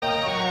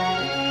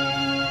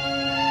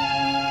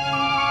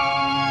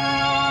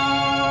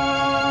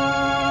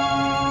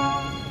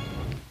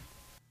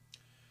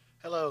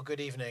good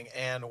evening,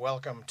 and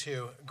welcome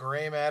to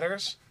Gray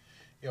Matters,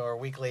 your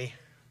weekly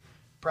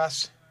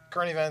press,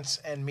 current events,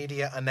 and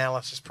media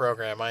analysis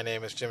program. My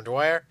name is Jim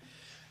Dwyer,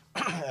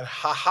 and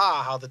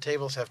how the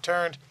tables have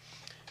turned.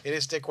 It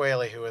is Dick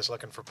Whaley who is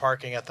looking for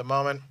parking at the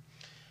moment,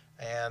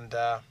 and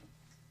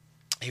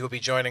he will be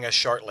joining us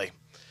shortly.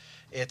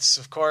 It's,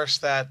 of course,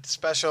 that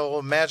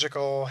special,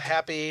 magical,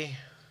 happy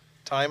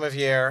time of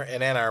year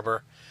in Ann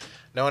Arbor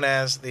known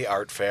as the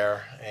Art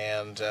Fair,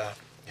 and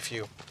if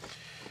you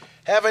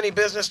have any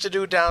business to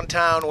do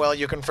downtown, well,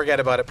 you can forget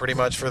about it pretty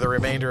much for the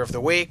remainder of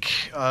the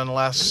week,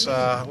 unless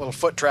a little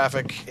foot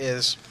traffic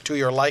is to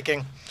your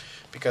liking,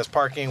 because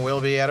parking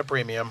will be at a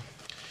premium,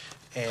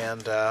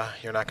 and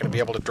you're not going to be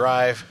able to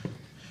drive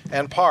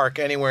and park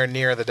anywhere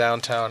near the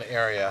downtown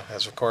area,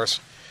 as, of course,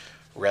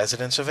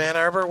 residents of Ann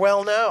Arbor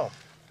well know.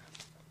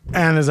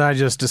 And as I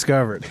just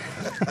discovered.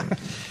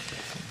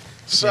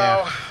 So,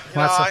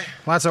 yeah.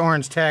 Lots of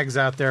orange tags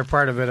out there.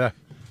 Part of it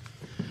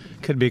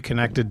could be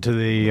connected to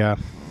the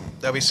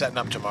they'll be setting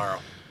up tomorrow.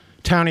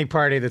 Townie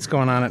party that's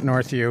going on at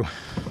Northview,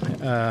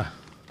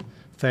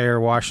 Thayer,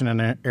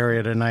 Washington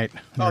area tonight.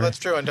 Oh, that's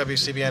true. And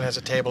WCBN has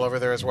a table over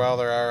there as well.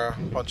 There are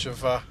a bunch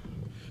of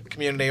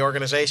community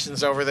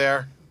organizations over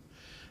there.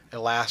 A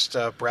last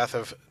breath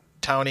of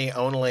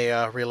Townie-only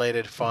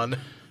related fun.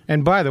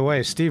 And by the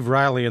way, Steve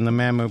Riley and the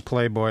Mamu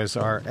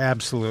Playboys are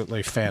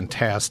absolutely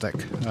fantastic.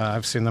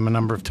 I've seen them a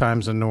number of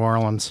times in New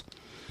Orleans.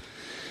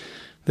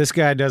 This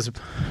guy does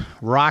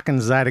rock and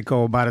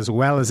zydeco about as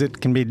well as it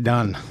can be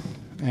done.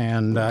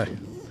 And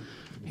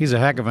he's a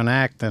heck of an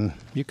act, and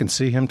you can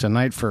see him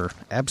tonight for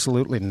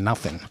absolutely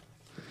nothing.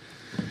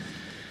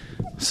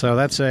 So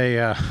that's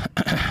a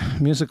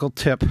musical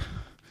tip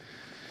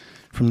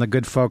from the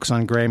good folks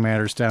on Gray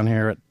Matters down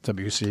here at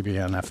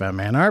WCBN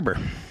FM Ann Arbor.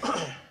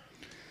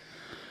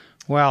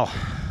 Well,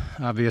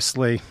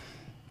 obviously,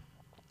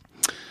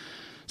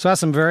 saw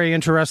some very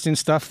interesting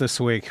stuff this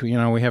week. You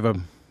know, we have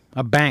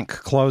a bank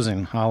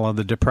closing, all of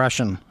the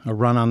Depression, a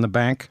run on the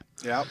bank.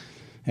 Yep.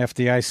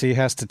 FDIC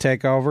has to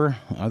take over.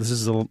 This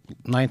is the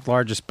 9th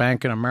largest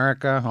bank in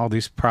America. All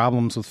these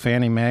problems with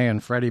Fannie Mae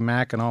and Freddie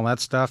Mac and all that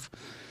stuff.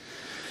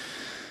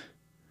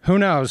 Who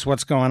knows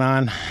what's going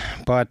on?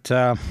 But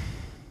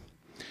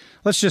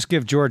let's just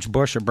give George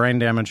Bush a brain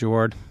damage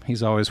award.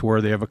 He's always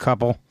worthy of a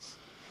couple.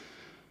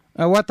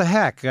 What the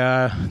heck?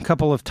 A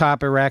couple of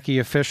top Iraqi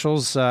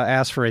officials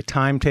asked for a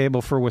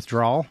timetable for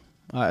withdrawal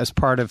as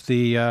part of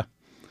the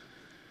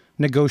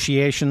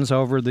negotiations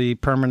over the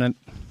permanent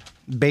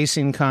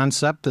basing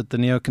concept that the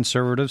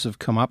neoconservatives have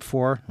come up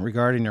for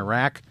regarding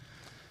Iraq.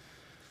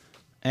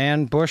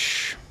 And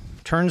Bush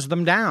turns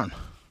them down.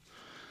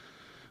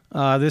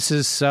 This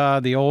is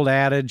the old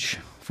adage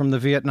from the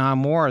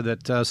Vietnam War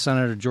that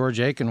Senator George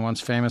Aiken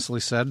once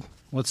famously said,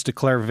 "Let's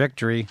declare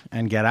victory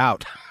and get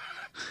out."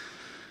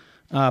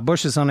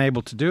 Bush is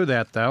unable to do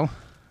that, though.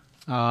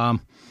 And,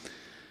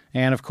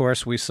 of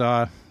course, we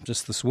saw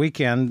just this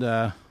weekend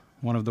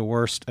one of the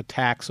worst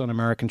attacks on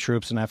American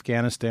troops in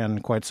Afghanistan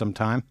in quite some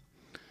time.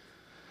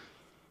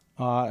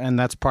 And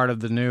that's part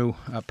of the new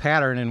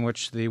pattern in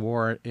which the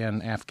war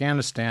in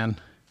Afghanistan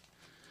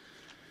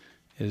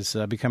is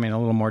becoming a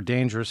little more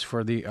dangerous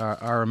for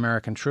our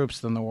American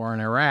troops than the war in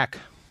Iraq.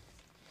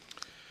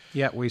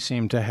 Yet we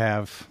seem to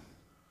have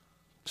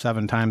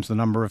 7 times the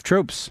number of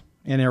troops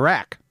in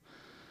Iraq.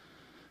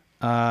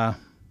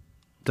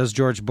 Does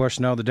George Bush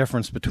know the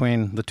difference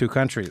between the two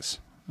countries?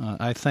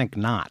 I think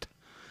not.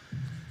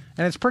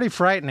 And it's pretty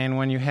frightening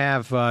when you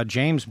have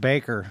James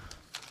Baker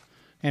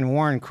and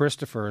Warren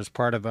Christopher as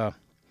part of a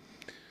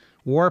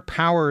War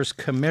Powers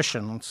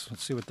Commission. Let's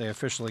see what they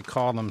officially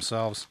call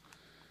themselves.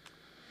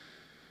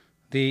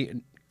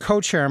 The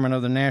co-chairman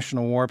of the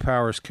National War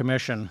Powers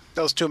Commission.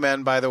 Those two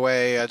men, by the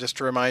way, just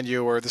to remind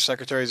you, were the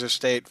Secretaries of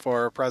State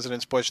for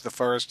Presidents Bush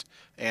I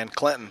and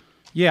Clinton,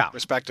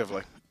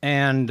 respectively.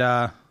 And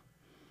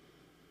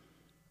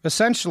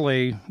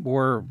essentially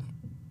were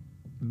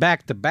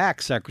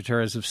back-to-back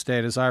Secretaries of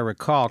State, as I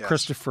recall. Yes.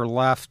 Christopher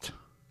left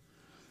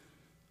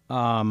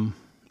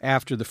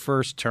after the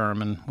first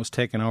term and was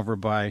taken over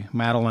by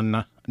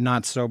Madeleine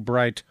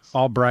Not-So-Bright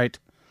Albright.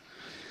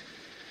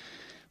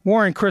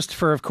 Warren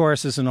Christopher, of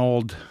course, is an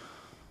old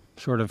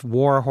sort of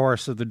war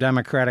horse of the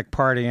Democratic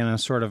Party and a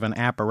sort of an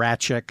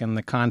apparatchik in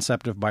the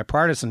concept of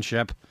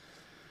bipartisanship.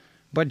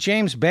 But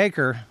James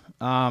Baker,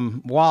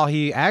 while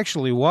he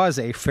actually was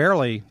a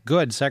fairly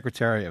good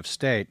Secretary of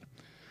State,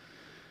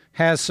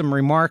 has some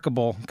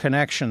remarkable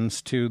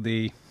connections to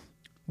the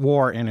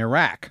war in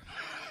Iraq.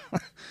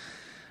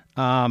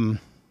 One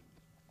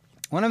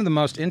of the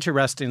most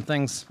interesting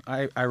things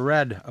I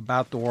read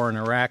about the war in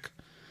Iraq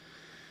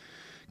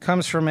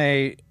comes from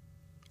a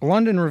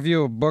London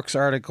Review of Books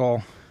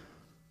article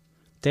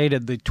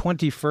dated the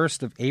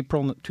 21st of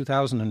April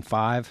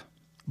 2005.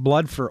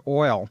 Blood for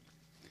Oil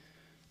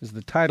is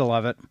the title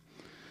of it.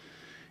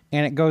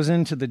 And it goes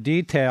into the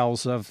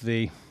details of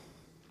the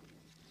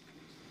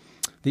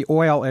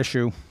oil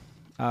issue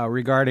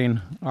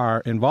regarding our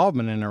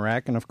involvement in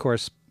Iraq. And, of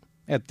course,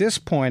 at this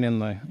point in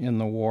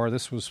the war,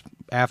 this was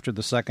after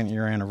the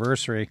second-year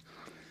anniversary,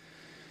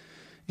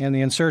 and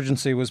the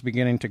insurgency was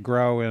beginning to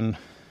grow in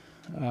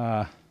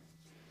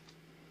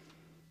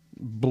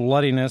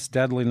bloodiness,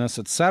 deadliness,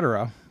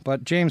 etc.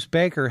 But James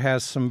Baker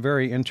has some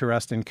very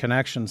interesting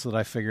connections that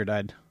I figured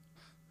I'd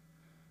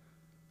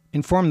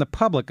inform the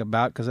public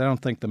about, because I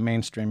don't think the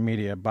mainstream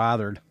media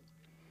bothered.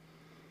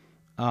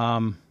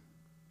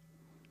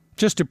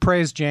 Just to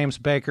praise James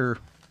Baker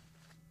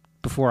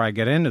before I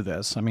get into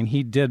this, I mean,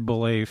 he did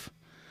believe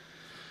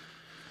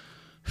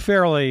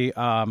fairly,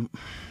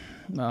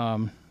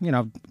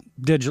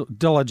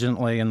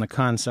 diligently in the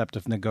concept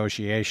of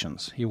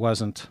negotiations. He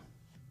wasn't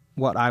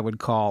what I would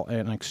call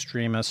an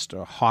extremist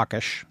or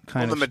hawkish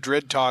kind of... Well, the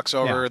Madrid talks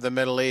over the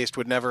Middle East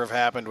would never have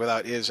happened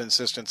without his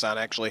insistence on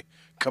actually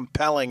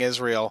compelling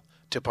Israel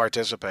to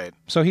participate.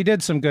 So he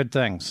did some good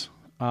things.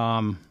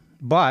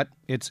 But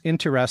it's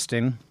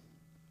interesting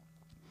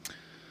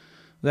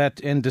that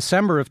in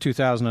December of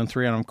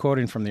 2003, and I'm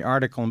quoting from the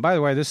article, and by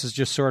the way, this is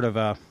just sort of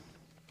a...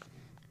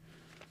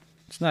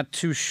 It's not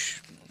too...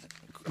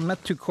 I'm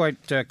not too quite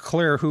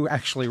clear who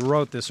actually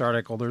wrote this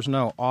article. There's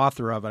no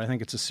author of it. I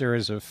think it's a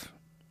series of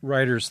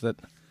writers that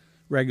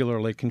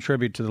regularly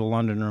contribute to the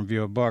London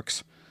Review of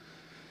Books.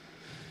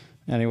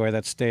 Anyway,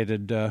 that's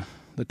dated the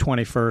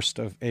 21st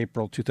of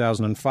April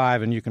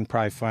 2005, and you can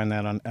probably find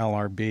that on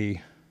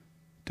lrb.uk,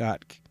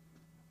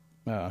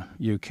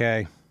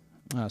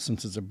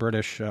 since it's a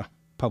British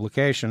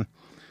publication.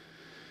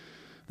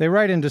 They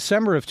write, in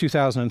December of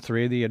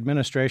 2003, the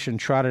administration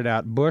trotted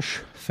out Bush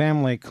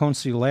family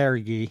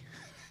consigliere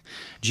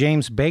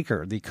James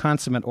Baker, the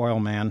consummate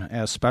oil man,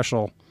 as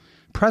special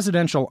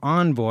presidential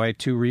envoy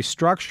to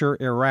restructure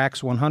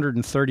Iraq's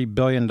 $130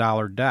 billion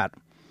debt.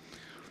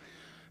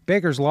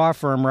 Baker's law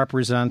firm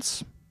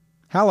represents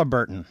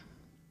Halliburton.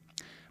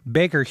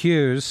 Baker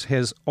Hughes,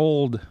 his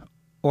old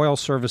oil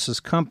services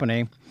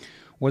company,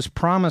 was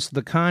promised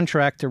the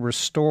contract to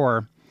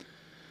restore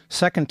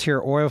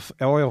second-tier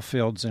oil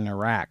fields in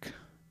Iraq.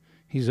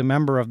 He's a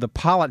member of the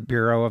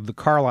Politburo of the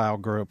Carlyle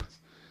Group,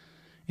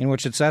 in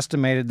which it's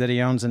estimated that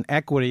he owns an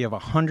equity of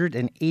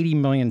 $180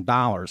 million,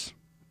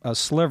 a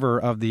sliver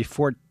of the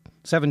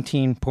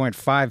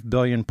 $17.5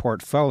 billion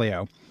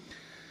portfolio.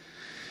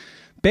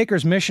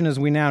 Baker's mission, as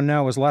we now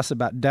know, is less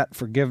about debt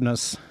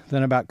forgiveness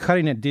than about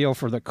cutting a deal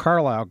for the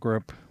Carlyle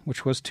Group,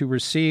 which was to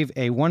receive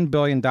a $1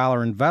 billion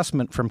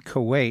investment from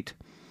Kuwait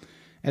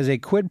as a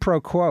quid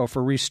pro quo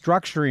for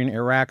restructuring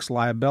Iraq's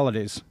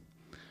liabilities,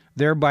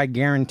 thereby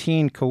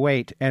guaranteeing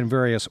Kuwait and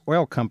various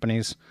oil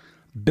companies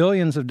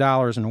billions of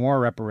dollars in war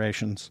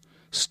reparations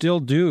still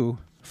due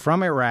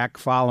from Iraq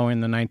following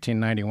the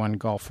 1991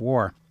 Gulf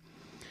War.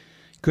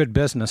 Good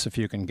business if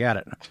you can get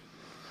it.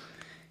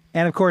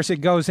 And, of course, it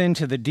goes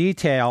into the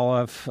detail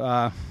of...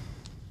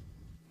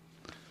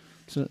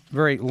 it's a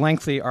very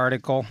lengthy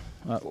article,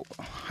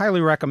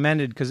 highly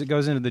recommended because it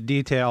goes into the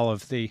detail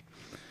of the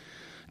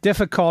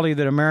difficulty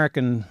that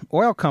American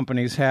oil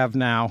companies have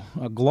now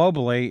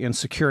globally in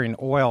securing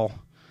oil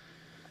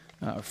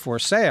for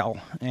sale.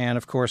 And,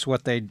 of course,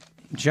 what they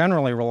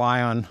generally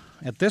rely on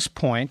at this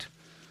point,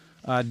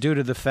 due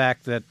to the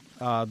fact that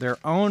their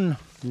own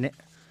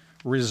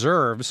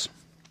reserves,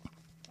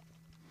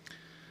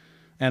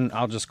 and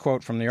I'll just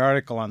quote from the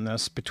article on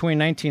this, between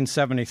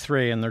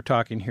 1973, and they're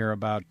talking here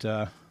about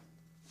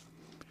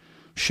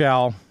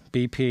Shell,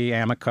 BP,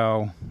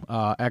 Amoco,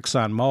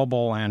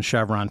 ExxonMobil, and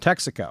Chevron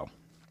Texaco.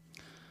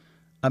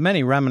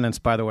 Many remnants,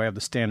 by the way, of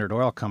the Standard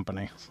Oil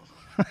Company.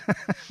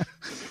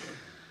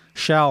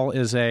 Shell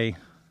is a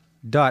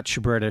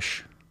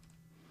Dutch-British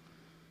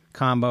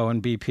combo,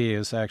 and BP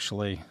is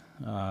actually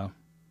an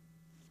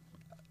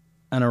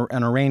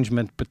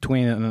arrangement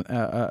between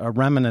a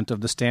remnant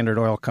of the Standard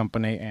Oil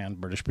Company and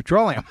British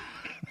Petroleum.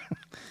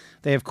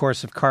 They, of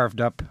course, have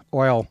carved up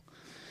oil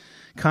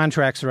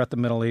contracts throughout the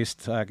Middle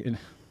East in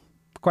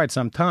quite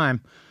some time.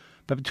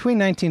 But between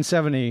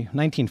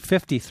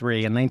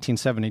 1953 and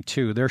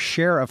 1972, their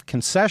share of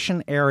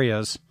concession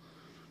areas,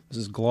 this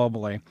is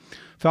globally,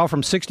 fell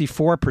from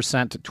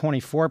 64% to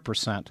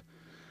 24%.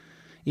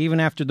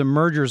 Even after the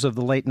mergers of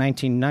the late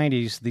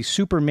 1990s, the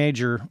super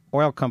major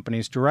oil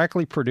companies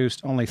directly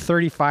produced only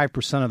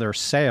 35% of their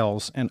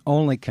sales and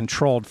only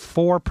controlled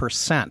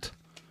 4%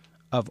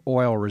 of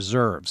oil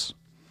reserves.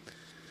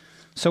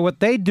 So what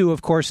they do,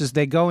 of course, is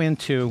they go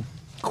into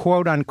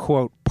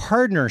quote-unquote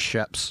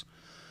partnerships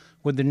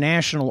with the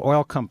national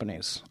oil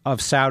companies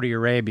of Saudi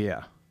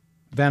Arabia,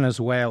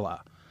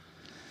 Venezuela,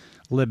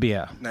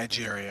 Libya,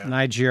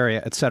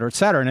 Nigeria, et cetera, et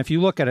cetera. And if you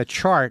look at a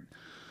chart,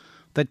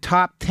 the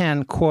top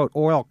 10, quote,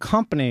 oil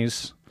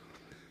companies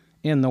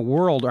in the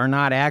world are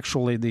not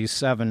actually these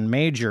 7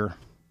 major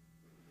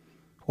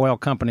oil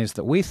companies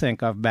that we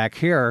think of back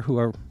here, who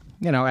are,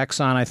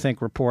 Exxon, I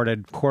think,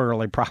 reported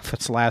quarterly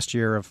profits last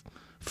year of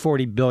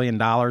 $40 billion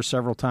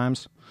several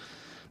times.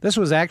 This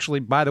was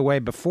actually, by the way,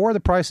 before the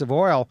price of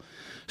oil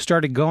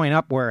started going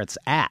up where it's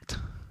at.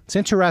 It's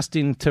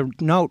interesting to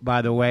note,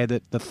 by the way,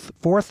 that the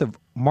 4th of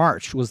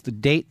March was the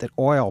date that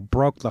oil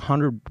broke the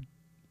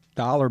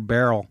 $100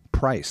 barrel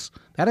price.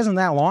 That isn't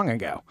that long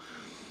ago.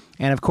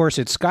 And, of course,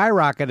 it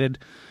skyrocketed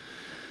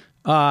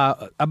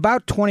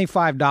About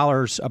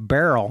 $25 a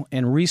barrel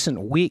in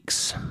recent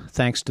weeks,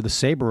 thanks to the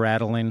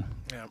saber-rattling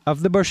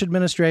of the Bush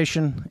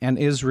administration and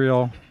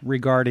Israel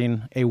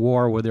regarding a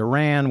war with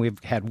Iran. We've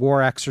had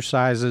war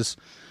exercises.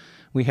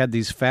 We had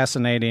these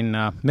fascinating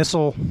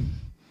missile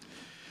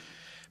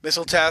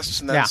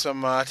tests, and then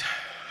some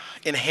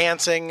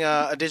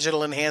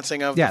digital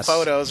enhancing of the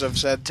photos of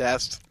said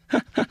tests.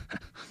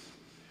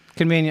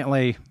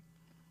 Conveniently.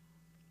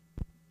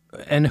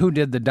 And who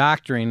did the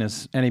doctoring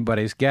is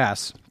anybody's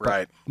guess.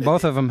 Right.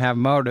 Both of them have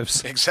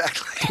motives.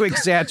 Exactly. To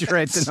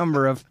exaggerate the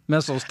number of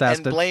missiles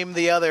tested. And blame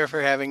the other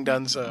for having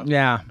done so.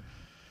 Yeah.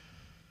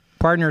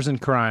 Partners in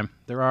crime.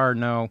 There are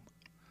no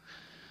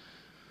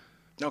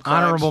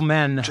honorable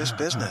men. Just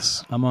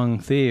business. Among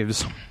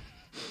thieves.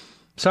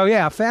 So,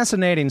 yeah,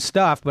 fascinating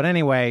stuff. But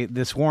anyway,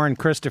 this Warren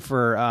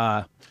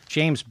Christopher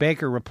James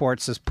Baker report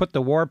says put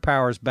the war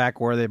powers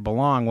back where they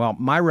belong. Well,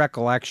 my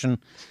recollection...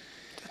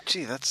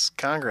 Gee, that's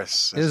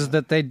Congress. Is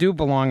that they do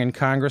belong in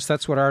Congress.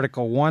 That's what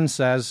Article 1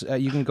 says.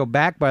 You can go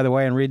back, by the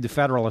way, and read the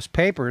Federalist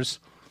Papers.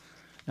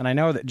 And I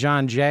know that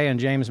John Jay and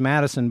James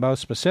Madison both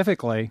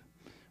specifically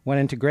went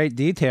into great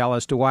detail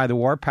as to why the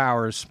war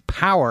powers'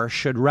 power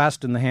should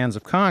rest in the hands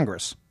of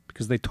Congress,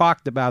 because they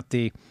talked about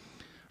the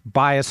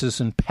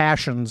biases and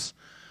passions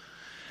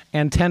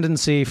and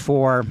tendency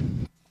for,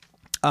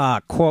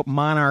 quote,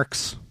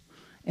 monarchs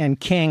and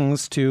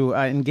kings to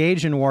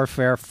engage in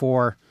warfare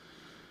for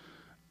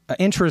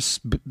interests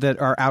that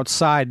are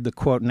outside the,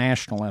 quote,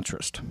 national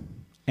interest.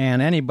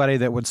 And anybody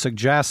that would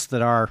suggest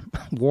that our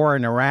war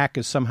in Iraq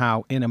is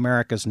somehow in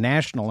America's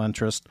national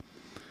interest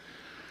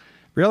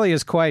really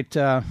is quite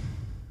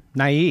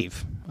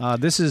naive.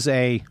 This is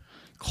a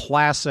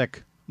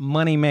classic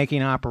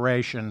money-making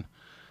operation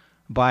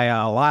by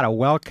a lot of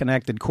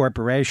well-connected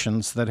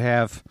corporations that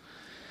have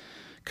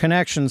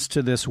connections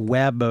to this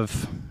web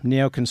of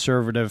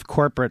neoconservative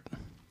corporate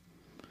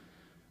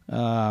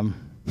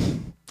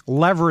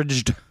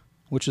leveraged,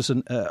 which is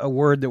a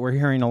word that we're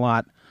hearing a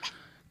lot,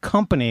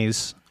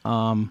 companies,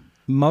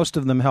 most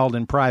of them held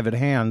in private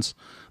hands,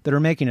 that are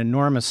making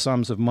enormous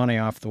sums of money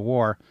off the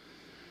war.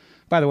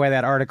 By the way,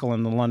 that article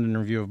in the London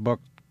Review of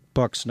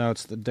Books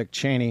notes that Dick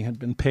Cheney had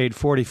been paid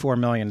 $44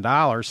 million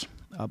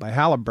by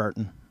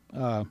Halliburton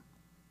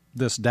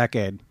this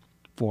decade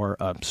for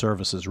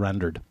services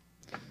rendered.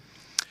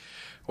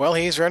 Well,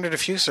 he's rendered a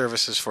few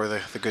services for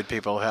the good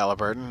people of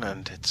Halliburton,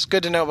 and it's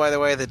good to know, by the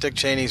way, that Dick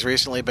Cheney's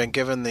recently been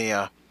given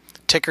the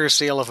ticker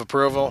seal of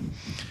approval.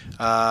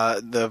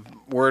 The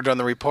word on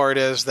the report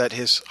is that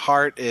his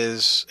heart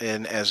is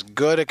in as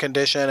good a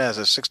condition as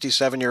a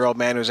 67-year-old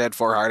man who's had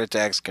 4 heart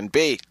attacks can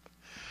be.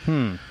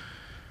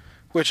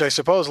 Which I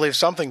suppose leaves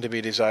something to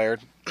be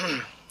desired.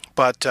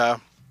 But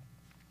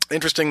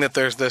interesting that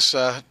there's this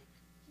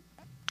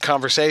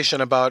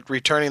conversation about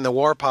returning the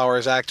war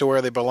powers back to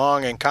where they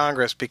belong in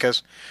Congress,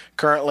 because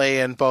currently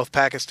in both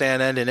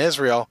Pakistan and in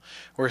Israel,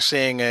 we're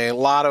seeing a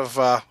lot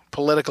of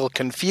political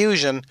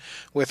confusion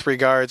with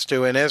regards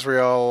to, in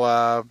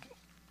Israel,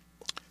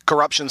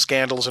 corruption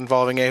scandals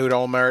involving Ehud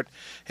Olmert.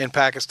 In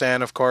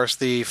Pakistan, of course,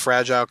 the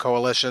fragile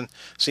coalition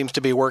seems to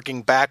be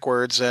working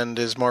backwards and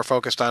is more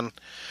focused on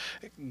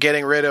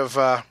getting rid of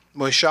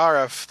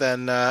Musharraf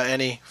than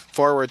any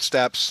forward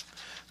steps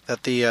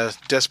that the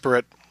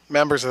disparate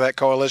members of that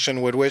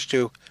coalition would wish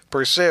to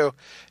pursue.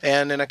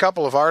 And in a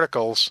couple of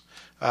articles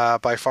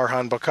by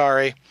Farhan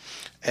Bukhari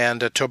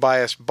and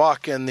Tobias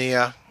Buck in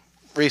the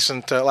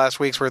recent last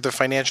week's worth of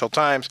Financial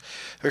Times,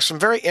 there's some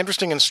very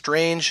interesting and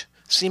strange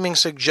seeming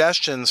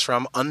suggestions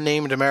from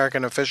unnamed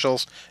American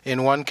officials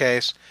in one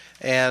case,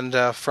 and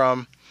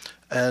from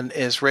an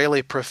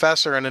Israeli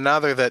professor in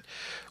another, that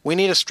we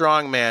need a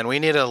strong man, we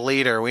need a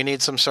leader, we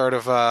need some sort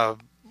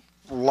of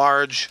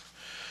large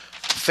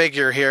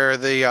figure here.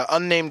 The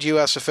unnamed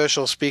U.S.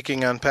 official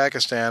speaking on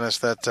Pakistan is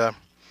that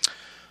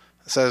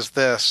says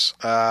this: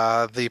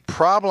 the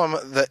problem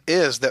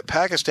is that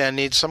Pakistan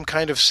needs some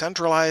kind of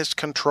centralized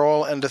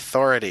control and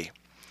authority.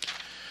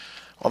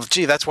 Well,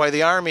 gee, that's why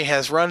the Army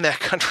has run that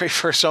country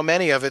for so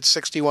many of its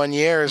 61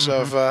 years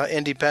of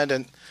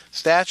independent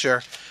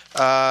stature.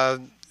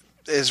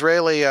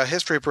 Israeli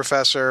history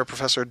professor,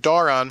 Professor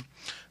Doron,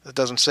 that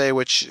doesn't say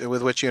with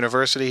which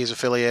university he's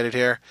affiliated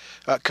here,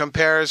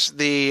 compares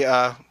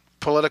the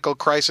political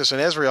crisis in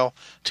Israel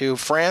to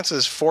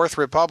France's Fourth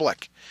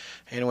Republic,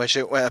 in which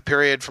it went a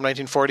period from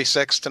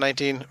 1946 to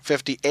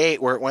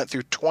 1958 where it went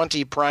through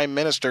 20 prime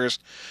ministers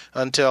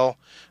until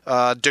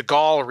de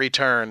Gaulle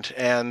returned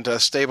and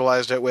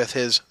stabilized it with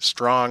his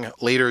strong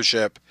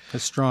leadership.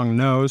 His strong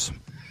nose.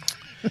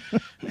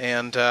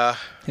 And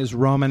his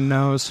Roman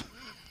nose.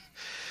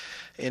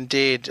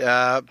 Indeed.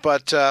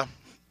 But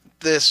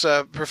this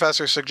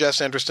professor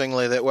suggests,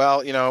 interestingly, that,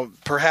 well,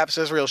 perhaps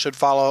Israel should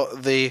follow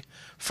the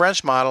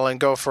French model and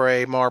go for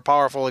a more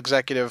powerful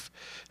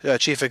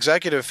chief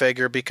executive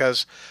figure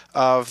because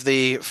of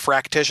the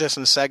fractious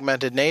and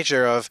segmented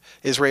nature of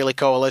Israeli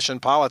coalition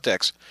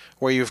politics,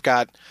 where you've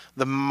got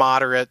the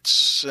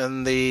moderates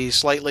and the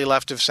slightly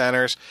left of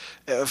centers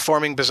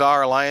forming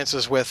bizarre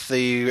alliances with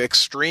the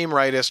extreme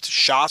rightist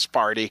Shas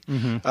party,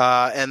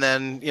 and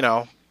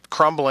then,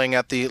 crumbling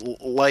at the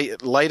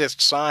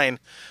lightest sign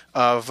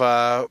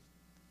of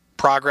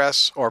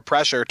progress or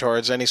pressure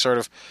towards any sort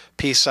of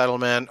peace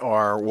settlement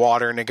or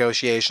water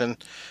negotiation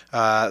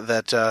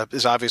that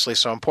is obviously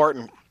so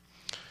important.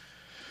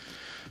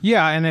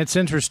 Yeah, and it's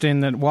interesting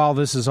that while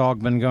this has all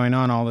been going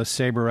on, all this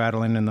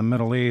saber-rattling in the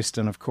Middle East,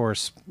 and of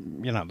course,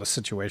 the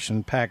situation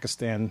in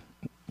Pakistan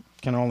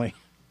can only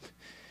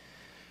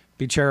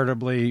be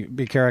charitably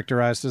be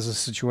characterized as a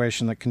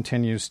situation that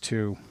continues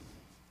to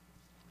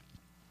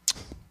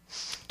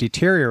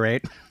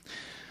deteriorate.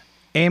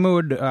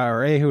 Ehud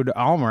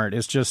Olmert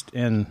is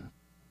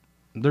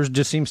there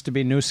just seems to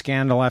be new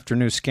scandal after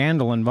new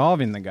scandal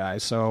involving the guy.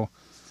 So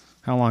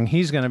how long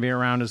he's going to be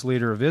around as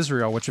leader of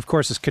Israel, which of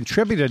course has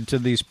contributed to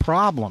these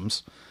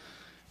problems.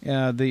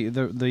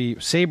 The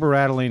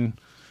saber-rattling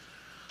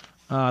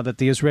that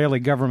the Israeli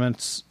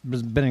government's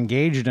been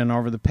engaged in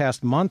over the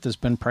past month has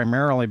been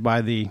primarily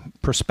by the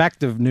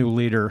prospective new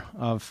leader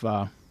of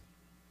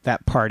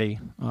that party.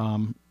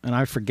 And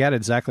I forget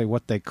exactly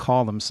what they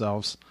call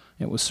themselves.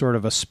 It was sort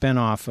of a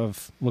spin-off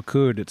of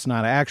Likud. It's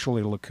not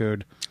actually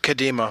Likud.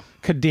 Kadima.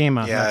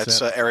 Yeah,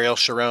 it's Ariel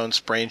Sharon's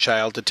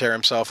brainchild to tear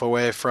himself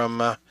away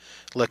from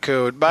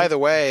Likud. By the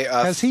way...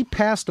 has he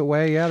passed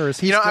away yet, or is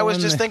he still I was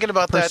just thinking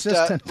about that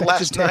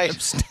last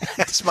night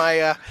as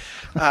my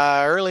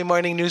early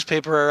morning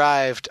newspaper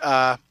arrived.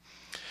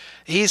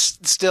 He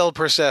still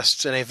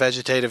persists in a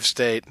vegetative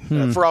state.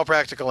 For all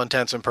practical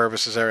intents and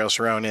purposes, Ariel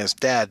Sharon is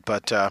dead,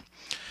 but...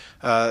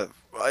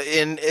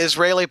 in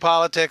Israeli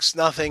politics,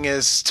 nothing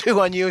is too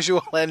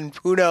unusual, and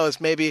who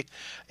knows, maybe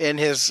in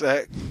his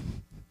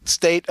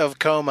state of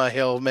coma,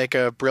 he'll make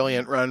a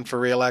brilliant run for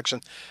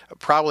re-election.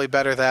 Probably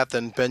better that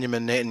than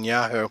Benjamin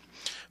Netanyahu.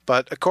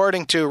 But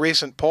according to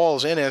recent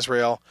polls in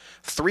Israel,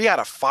 3 out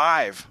of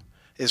 5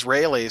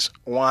 Israelis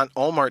want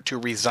Olmert to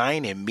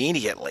resign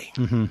immediately.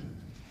 Mm-hmm.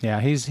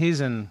 Yeah,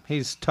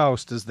 he's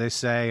toast, as they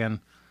say, and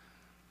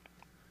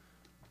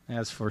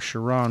as for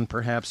Sharon,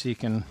 perhaps he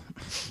can...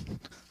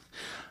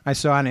 I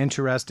saw an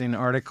interesting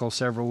article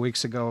several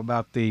weeks ago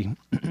about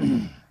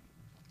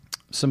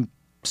some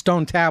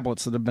stone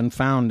tablets that have been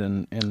found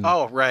in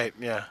oh, right,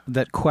 yeah.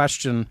 that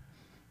question.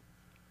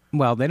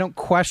 Well, they don't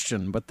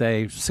question, but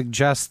they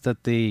suggest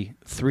that the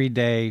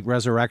 3-day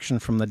resurrection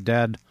from the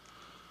dead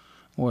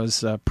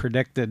was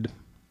predicted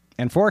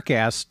and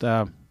forecast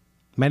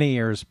many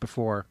years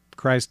before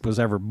Christ was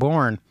ever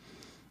born,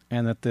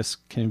 and that this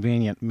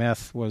convenient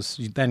myth was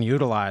then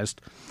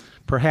utilized.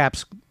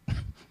 Perhaps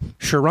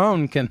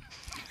Sharon can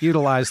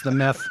utilize the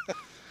myth,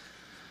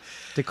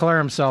 declare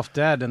himself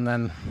dead, and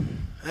then...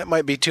 That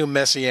might be too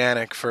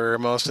messianic for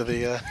most of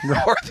the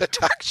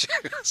Orthodox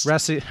Jews.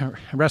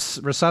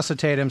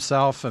 Resuscitate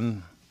himself,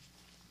 and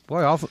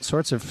boy, all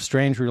sorts of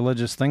strange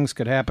religious things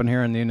could happen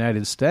here in the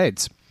United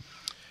States.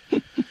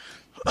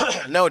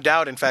 No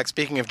doubt. In fact,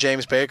 speaking of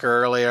James Baker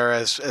earlier,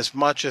 as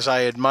much as I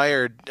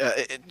admired,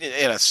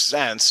 in a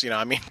sense,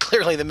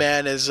 clearly the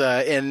man is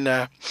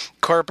in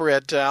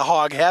corporate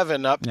hog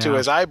heaven up to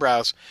his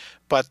eyebrows,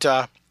 but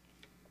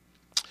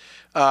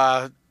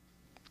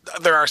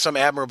there are some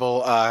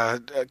admirable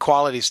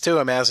qualities to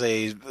him as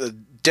a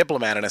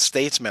diplomat and a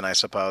statesman, I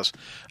suppose.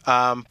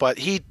 But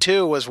he,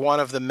 too, was one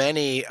of the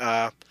many,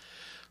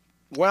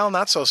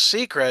 not so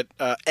secret,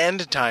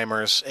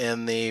 end-timers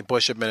in the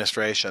Bush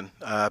administration,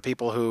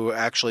 people who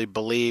actually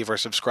believe or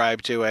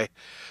subscribe to a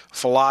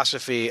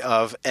philosophy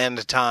of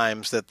end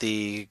times, that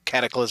the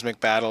cataclysmic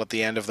battle at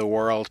the end of the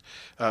world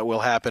will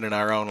happen in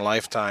our own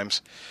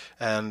lifetimes.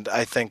 And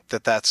I think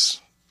that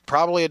that's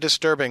probably a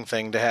disturbing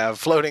thing to have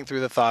floating through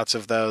the thoughts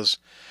of those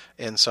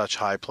in such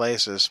high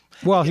places.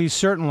 Well, he's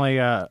certainly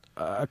a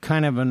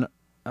kind of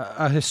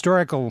a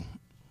historical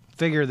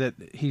figure that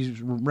he's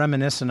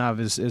reminiscent of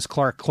is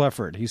Clark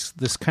Clifford. He's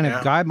this kind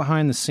of guy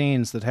behind the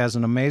scenes that has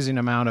an amazing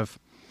amount of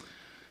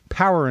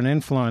power and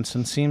influence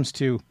and seems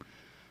to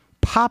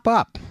pop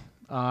up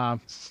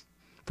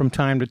from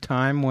time to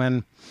time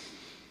when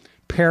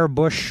Per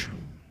Bush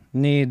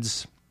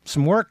needs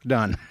some work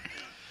done.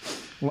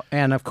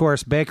 And, of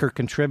course, Baker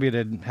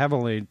contributed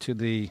heavily to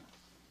the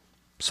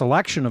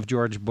selection of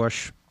George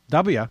Bush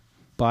W.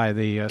 by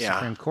the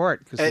Supreme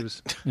Court because he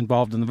was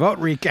involved in the vote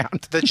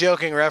recount. The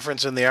joking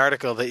reference in the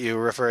article that you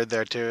referred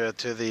there to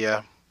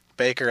the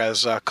Baker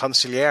as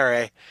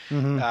consigliere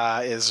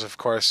is, of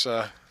course,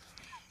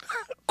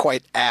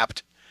 quite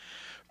apt.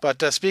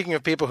 But speaking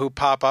of people who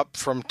pop up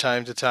from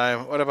time to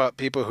time, what about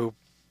people who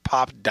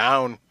pop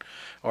down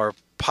or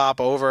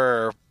pop over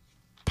or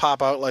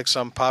pop out like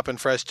some poppin'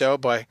 fresh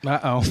doughboy?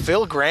 Uh-oh.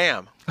 Phil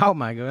Gramm. Oh,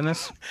 my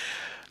goodness.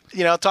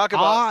 Talk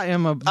about... I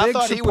am a big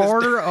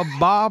supporter of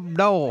Bob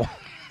Dole.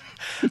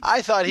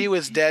 I thought he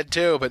was dead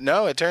too, but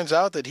no, it turns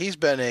out that he's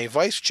been a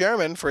vice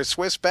chairman for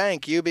Swiss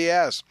bank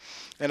UBS,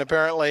 and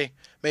apparently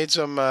made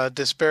some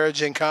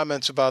disparaging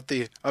comments about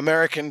the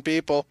American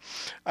people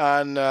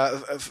in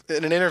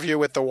an interview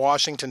with the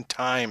Washington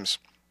Times,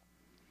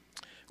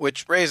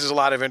 which raises a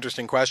lot of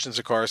interesting questions,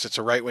 of course. It's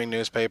a right-wing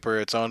newspaper.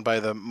 It's owned by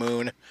the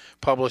Moon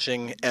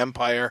Publishing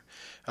Empire.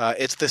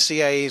 It's the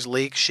CIA's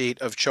leak sheet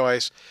of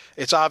choice.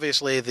 It's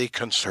obviously the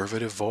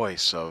conservative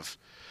voice of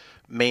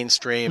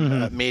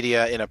mainstream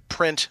media in a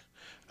print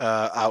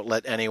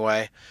outlet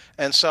anyway.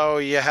 And so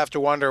you have to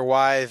wonder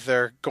why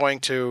they're going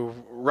to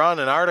run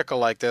an article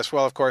like this.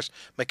 Well, of course,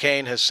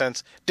 McCain has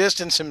since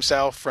distanced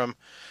himself from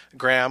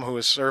Graham, who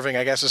is serving,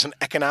 I guess, as an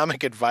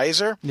economic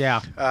advisor.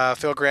 Yeah.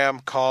 Phil Graham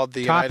called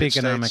the Top United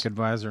economic States,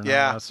 advisor.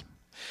 Yeah.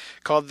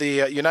 Called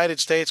the United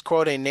States,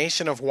 quote, a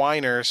nation of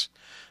whiners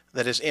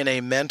that is in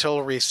a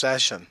mental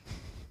recession.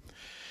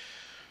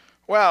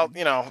 Well,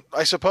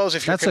 I suppose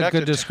if you're That's a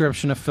good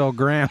description of Phil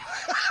Graham.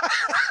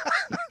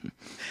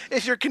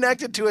 If you're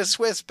connected to a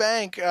Swiss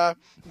bank,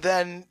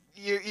 then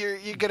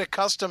you get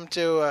accustomed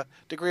to a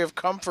degree of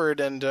comfort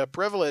and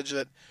privilege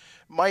that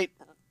might,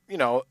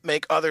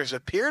 make others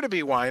appear to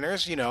be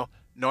whiners,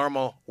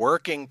 normal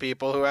working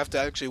people who have to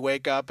actually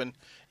wake up and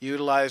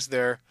utilize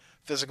their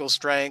physical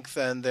strength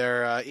and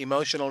their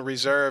emotional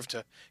reserve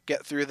to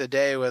get through the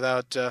day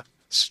without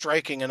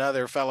striking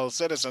another fellow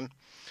citizen.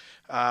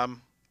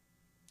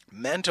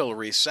 Mental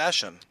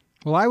recession.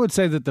 Well, I would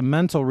say that the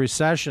mental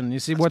recession, you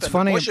see, what's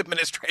funny, the Bush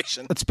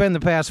administration. It's been the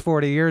past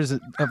 40 years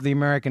of the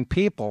American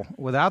people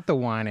without the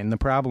whining. The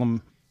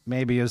problem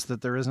maybe is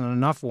that there isn't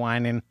enough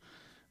whining.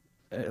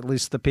 At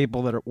least the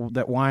people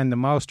that whine the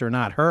most are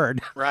not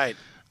heard. Right.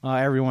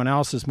 Everyone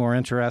else is more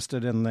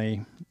interested in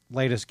the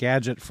latest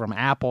gadget from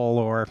Apple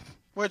or...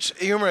 Which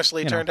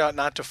humorously turned out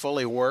not to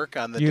fully work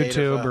on the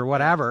YouTube or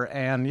whatever.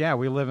 And, yeah,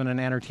 we live in an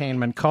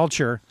entertainment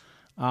culture.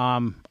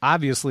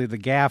 Obviously, the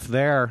gaffe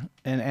there,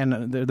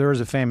 and there is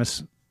a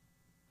famous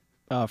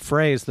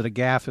phrase that a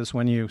gaffe is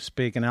when you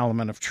speak an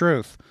element of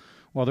truth.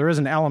 Well, there is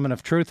an element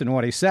of truth in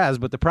what he says,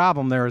 but the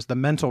problem there is the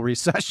mental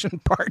recession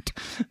part.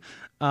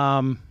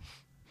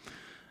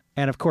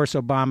 And, of course,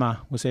 Obama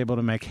was able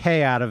to make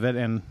hay out of it,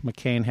 and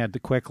McCain had to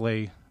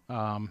quickly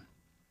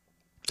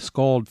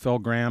scold Phil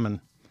Graham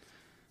and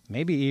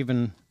maybe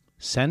even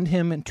send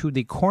him into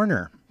the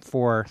corner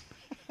for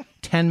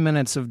 10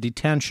 minutes of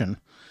detention.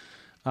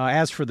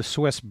 As for the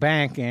Swiss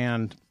bank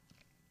and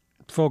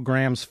Phil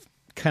Graham's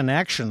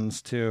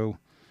connections to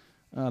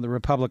the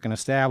Republican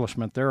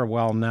establishment, they're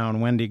well known.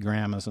 Wendy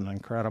Graham is an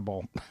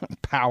incredible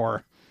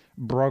power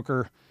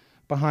broker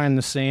behind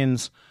the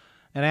scenes.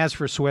 And as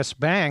for Swiss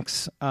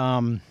banks,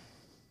 many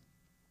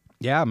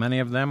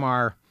of them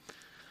are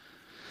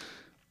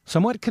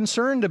somewhat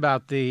concerned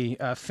about the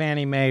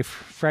Fannie Mae,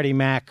 Freddie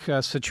Mac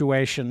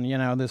situation.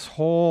 This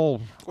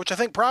whole... Which I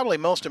think probably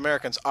most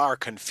Americans are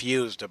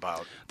confused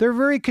about. They're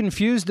very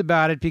confused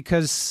about it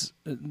because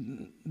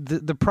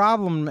the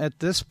problem at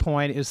this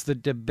point is the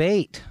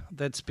debate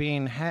that's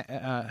being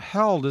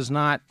held is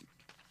not,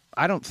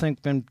 I don't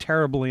think, been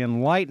terribly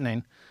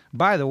enlightening.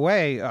 By the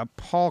way,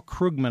 Paul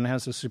Krugman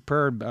has a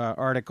superb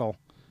article,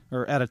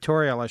 or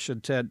editorial, I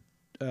should say,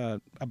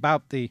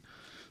 about the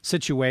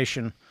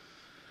situation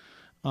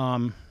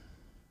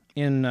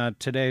in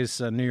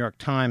today's New York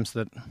Times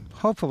that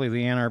hopefully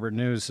the Ann Arbor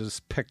News has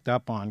picked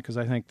up on, because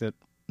I think that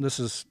this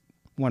is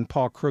when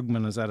Paul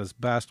Krugman is at his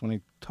best, when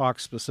he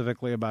talks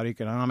specifically about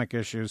economic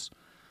issues,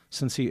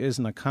 since he is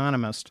an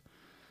economist.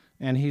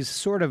 And he's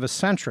sort of a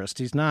centrist.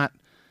 He's not...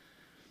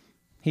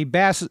 He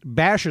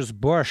bashes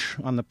Bush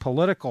on the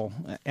political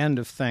end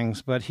of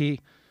things, but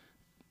he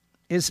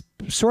is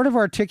sort of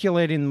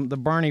articulating the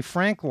Barney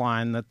Frank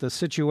line that the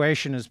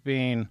situation is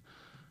being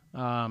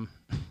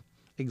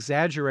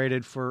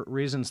exaggerated for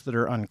reasons that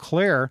are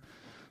unclear.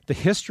 The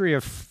history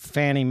of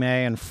Fannie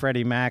Mae and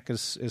Freddie Mac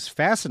is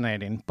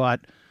fascinating, but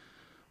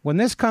when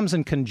this comes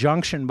in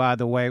conjunction, by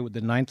the way, with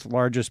the 9th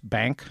largest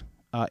bank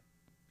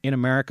in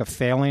America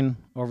failing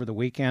over the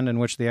weekend, in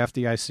which the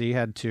FDIC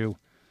had to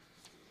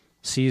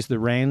seize the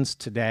reins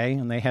today,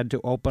 and they had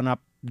to open up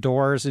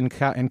doors in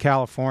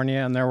California,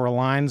 and there were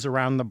lines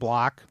around the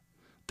block.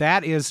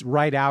 That is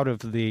right out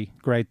of the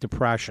Great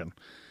Depression.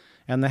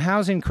 And the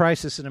housing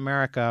crisis in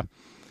America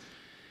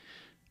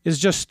is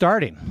just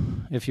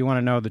starting, if you want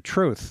to know the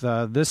truth.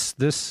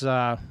 This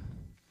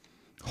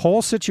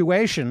whole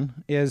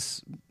situation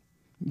is,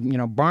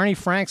 Barney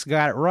Frank's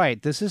got it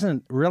right. This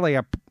isn't really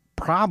a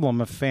problem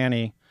of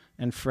Fannie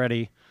and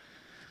Freddie.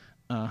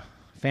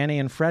 Fannie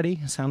and Freddie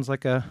sounds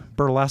like a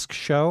burlesque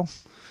show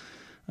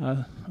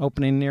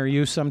opening near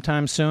you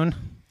sometime soon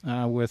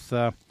with,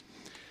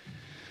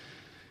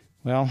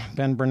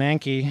 Ben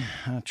Bernanke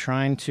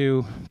trying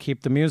to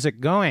keep the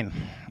music going.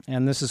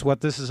 And this is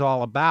what this is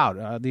all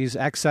about. These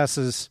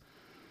excesses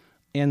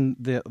in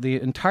the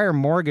entire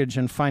mortgage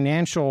and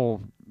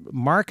financial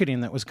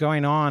marketing that was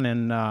going on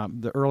in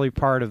the early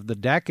part of the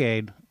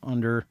decade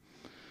under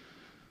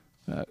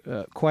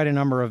quite a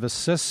number of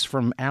assists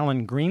from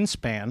Alan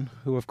Greenspan,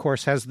 who, of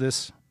course, has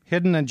this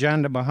hidden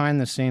agenda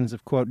behind the scenes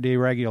of, quote,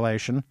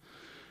 deregulation.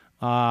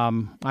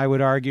 I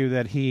would argue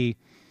that he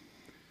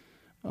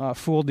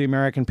fooled the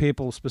American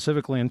people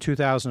specifically in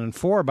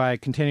 2004 by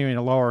continuing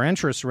to lower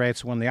interest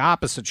rates when the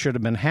opposite should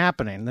have been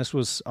happening. This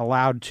was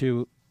allowed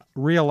to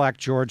reelect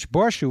George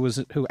Bush,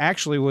 who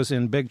actually was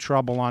in big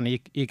trouble on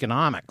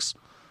economics.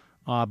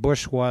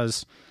 Bush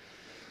was,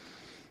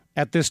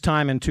 at this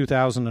time in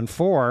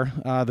 2004,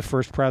 the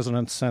first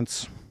president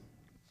since,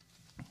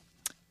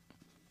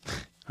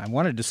 I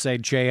wanted to say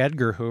J.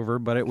 Edgar Hoover,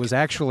 but it was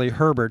actually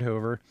Herbert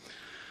Hoover,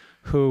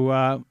 who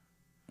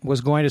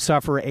was going to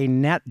suffer a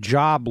net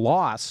job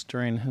loss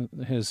during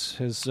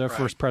his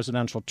first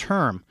presidential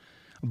term.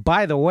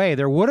 By the way,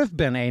 there would have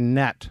been a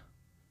net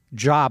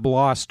job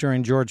loss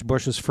during George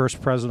Bush's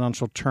first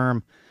presidential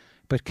term,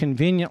 but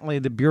conveniently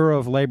the Bureau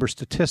of Labor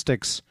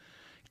Statistics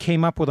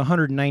came up with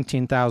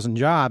 119,000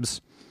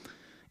 jobs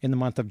in the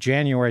month of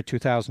January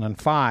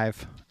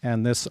 2005,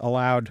 and this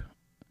allowed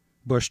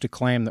Bush to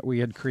claim that we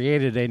had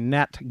created a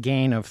net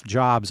gain of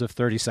jobs of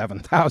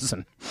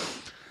 37,000.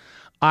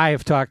 I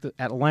have talked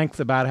at length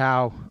about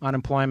how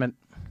unemployment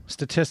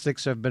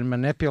statistics have been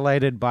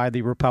manipulated by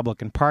the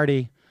Republican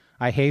Party.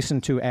 I hasten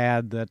to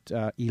add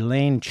that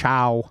Elaine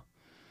Chao,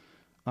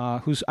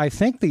 who's, I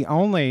think, the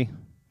only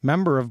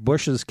member of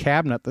Bush's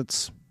cabinet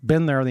that's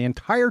been there the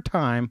entire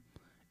time,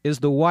 is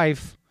the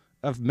wife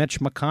of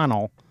Mitch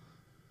McConnell,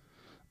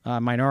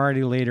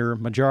 minority leader,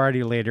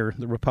 majority leader,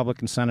 the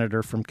Republican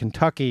senator from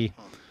Kentucky,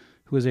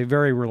 who is a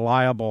very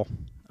reliable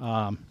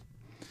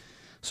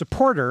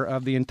supporter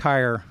of the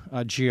entire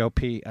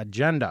GOP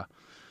agenda.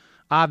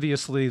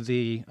 Obviously,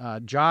 the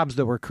jobs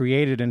that were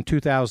created in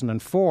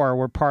 2004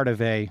 were part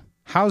of a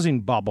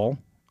housing bubble.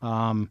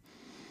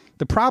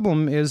 The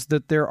problem is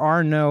that there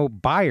are no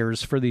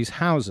buyers for these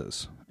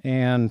houses.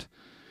 And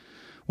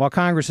while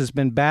Congress has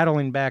been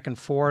battling back and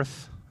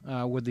forth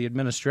with the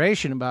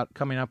administration about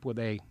coming up with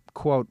a,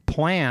 quote,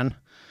 plan,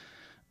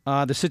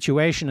 the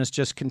situation has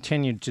just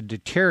continued to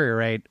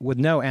deteriorate with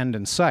no end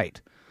in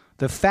sight.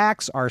 The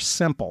facts are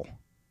simple.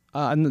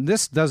 And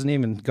this doesn't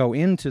even go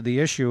into the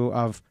issue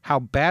of how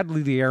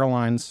badly the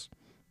airlines,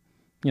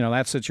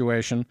 that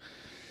situation,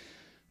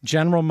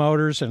 General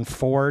Motors and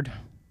Ford,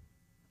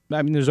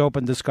 there's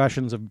open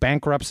discussions of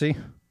bankruptcy.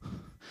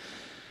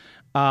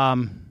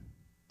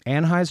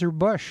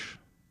 Anheuser-Busch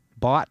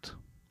bought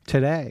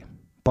today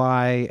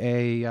by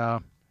a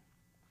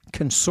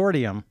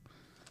consortium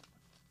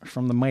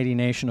from the mighty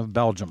nation of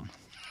Belgium.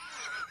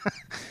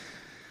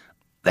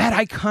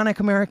 That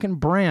iconic American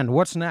brand.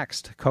 What's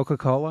next?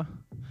 Coca-Cola?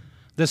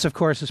 This, of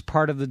course, is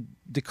part of the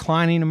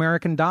declining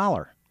American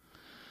dollar.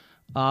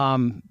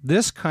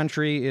 This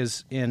country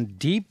is in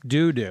deep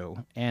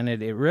doo-doo, and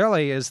it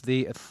really is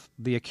the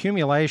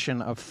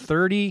accumulation of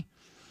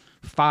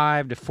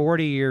 35 to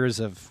 40 years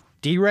of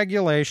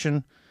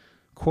deregulation,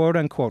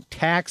 quote-unquote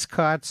tax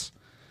cuts.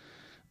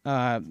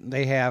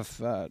 They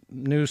have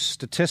new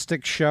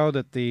statistics show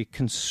that the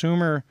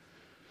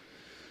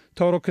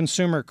total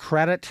consumer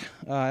credit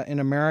in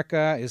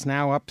America is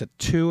now up to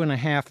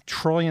 $2.5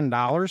 trillion.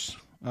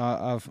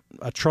 Of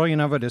 $1 trillion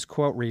of it is,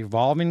 quote,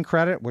 revolving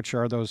credit, which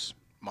are those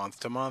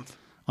month to month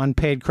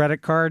unpaid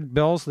credit card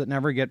bills that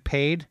never get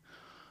paid.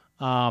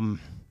 And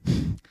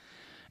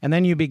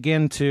then you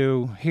begin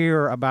to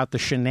hear about the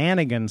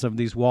shenanigans of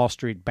these Wall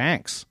Street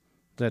banks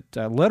that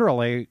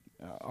literally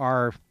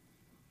are,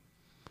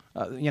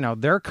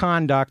 their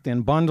conduct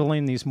in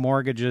bundling these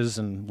mortgages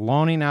and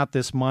loaning out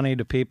this money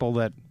to people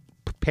that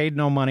paid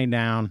no money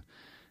down.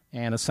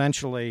 And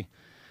essentially,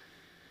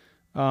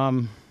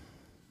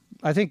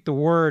 I think the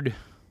word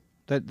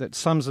that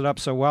sums it up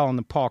so well in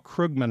the Paul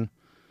Krugman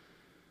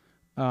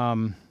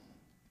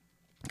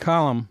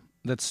column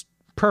that's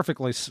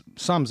perfectly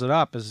sums it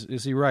up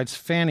is he writes,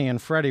 Fannie and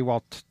Freddie,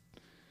 while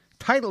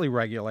tightly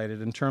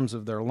regulated in terms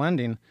of their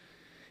lending,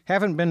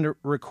 haven't been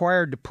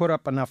required to put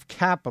up enough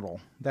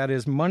capital, that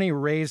is, money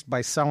raised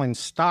by selling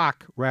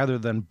stock rather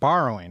than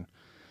borrowing.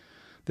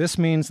 This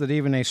means that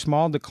even a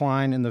small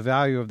decline in the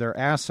value of their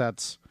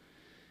assets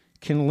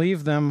can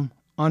leave them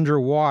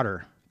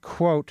underwater,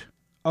 quote,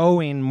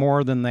 owing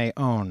more than they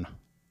own.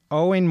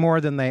 Owing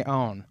more than they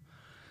own.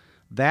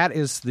 That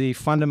is the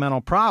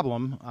fundamental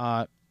problem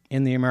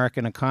in the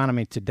American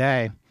economy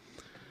today.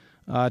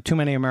 Too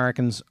many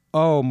Americans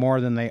owe more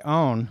than they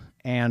own,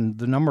 and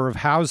the number of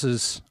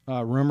houses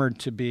rumored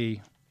to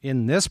be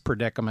in this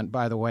predicament,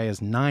 by the way, is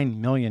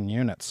 9 million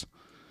units.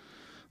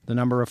 The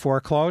number of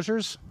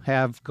foreclosures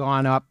have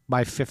gone up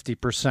by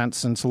 50%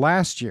 since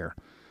last year.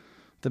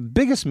 The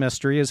biggest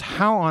mystery is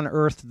how on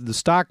earth did the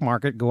stock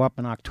market go up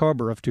in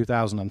October of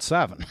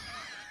 2007?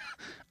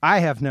 I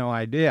have no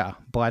idea,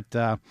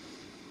 but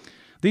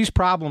these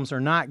problems are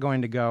not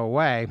going to go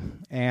away.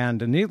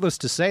 And needless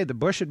to say, the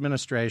Bush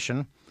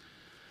administration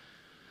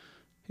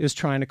is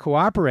trying to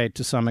cooperate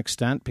to some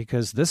extent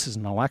because this is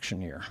an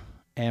election year.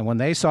 And when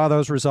they saw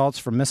those results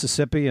from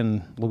Mississippi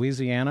and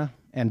Louisiana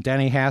and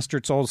Denny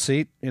Hastert's old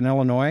seat in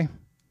Illinois,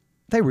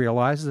 they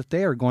realized that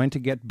they are going to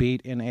get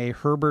beat in a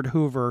Herbert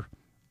Hoover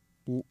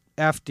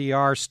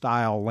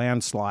FDR-style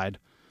landslide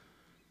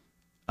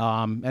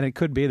And it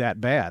could be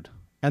that bad.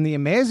 And the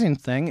amazing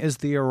thing is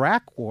the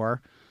Iraq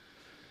War,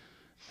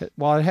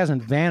 while it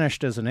hasn't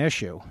vanished as an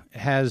issue,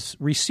 has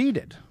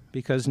receded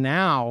because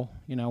now,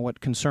 what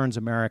concerns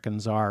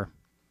Americans are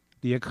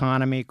the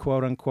economy,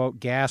 quote unquote,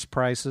 gas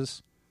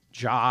prices,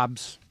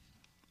 jobs,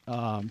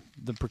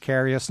 the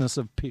precariousness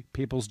of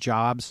people's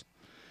jobs.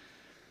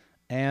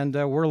 And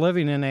we're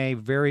living in a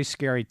very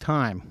scary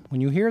time.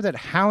 When you hear that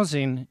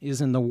housing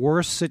is in the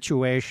worst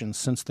situation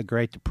since the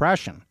Great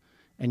Depression,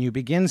 and you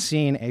begin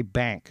seeing a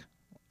bank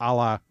a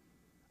la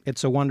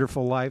It's a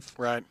Wonderful Life.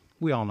 Right.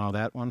 We all know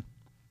that one.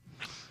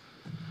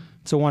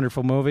 It's a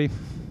wonderful movie,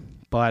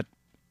 but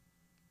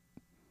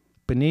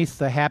beneath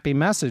the happy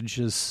message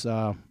is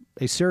a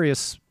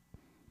serious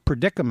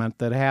predicament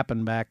that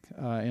happened back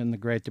in the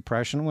Great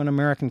Depression when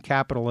American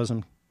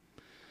capitalism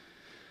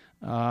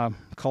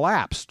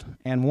collapsed.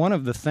 And one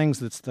of the things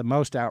that's the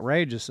most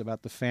outrageous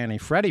about the Fannie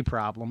Freddie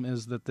problem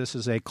is that this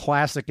is a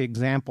classic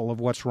example of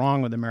what's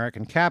wrong with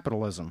American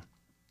capitalism.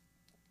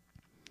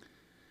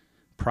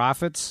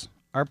 Profits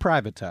are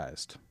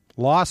privatized.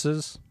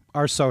 Losses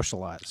are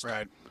socialized.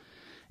 Right.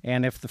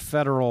 And if the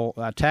federal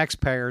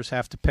taxpayers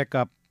have to pick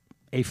up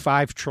a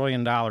 $5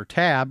 trillion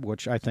tab,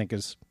 which I think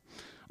is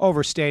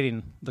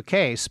overstating the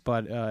case,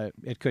 but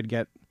it could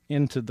get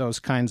into those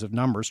kinds of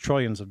numbers,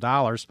 trillions of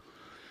dollars.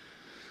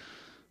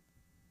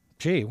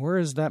 Gee, where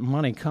is that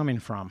money coming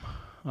from?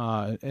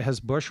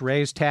 Has Bush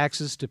raised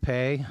taxes to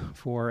pay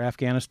for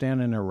Afghanistan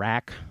and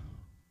Iraq?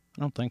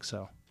 I don't think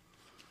so.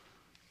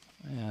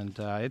 And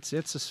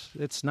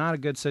it's not a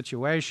good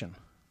situation.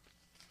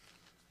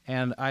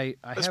 And I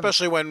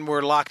especially when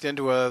we're locked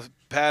into a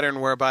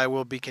pattern whereby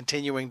we'll be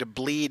continuing to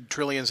bleed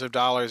trillions of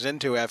dollars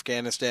into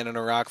Afghanistan and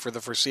Iraq for the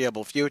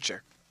foreseeable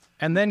future.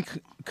 And then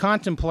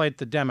contemplate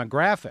the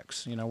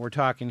demographics. We're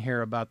talking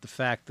here about the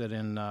fact that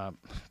in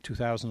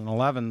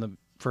 2011, the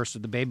first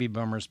of the baby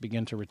boomers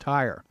begin to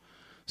retire.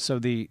 So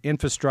the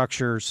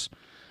infrastructures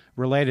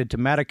related to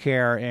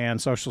Medicare and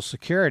Social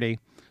Security.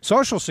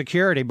 Social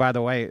Security, by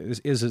the way,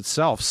 is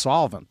itself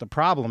solvent. The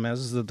problem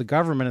is that the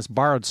government has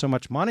borrowed so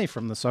much money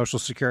from the Social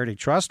Security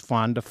Trust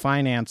Fund to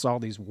finance all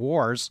these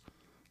wars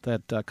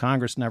that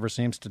Congress never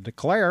seems to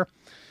declare.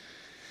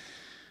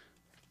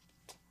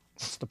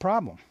 That's the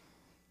problem.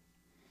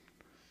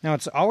 Now,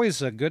 it's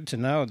always good to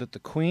know that the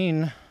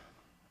Queen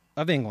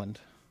of England,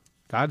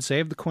 God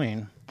save the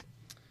Queen,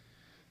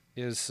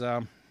 is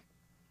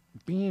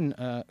being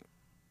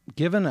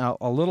given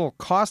a little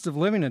cost of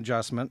living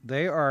adjustment.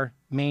 They are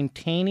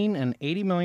maintaining an $80 million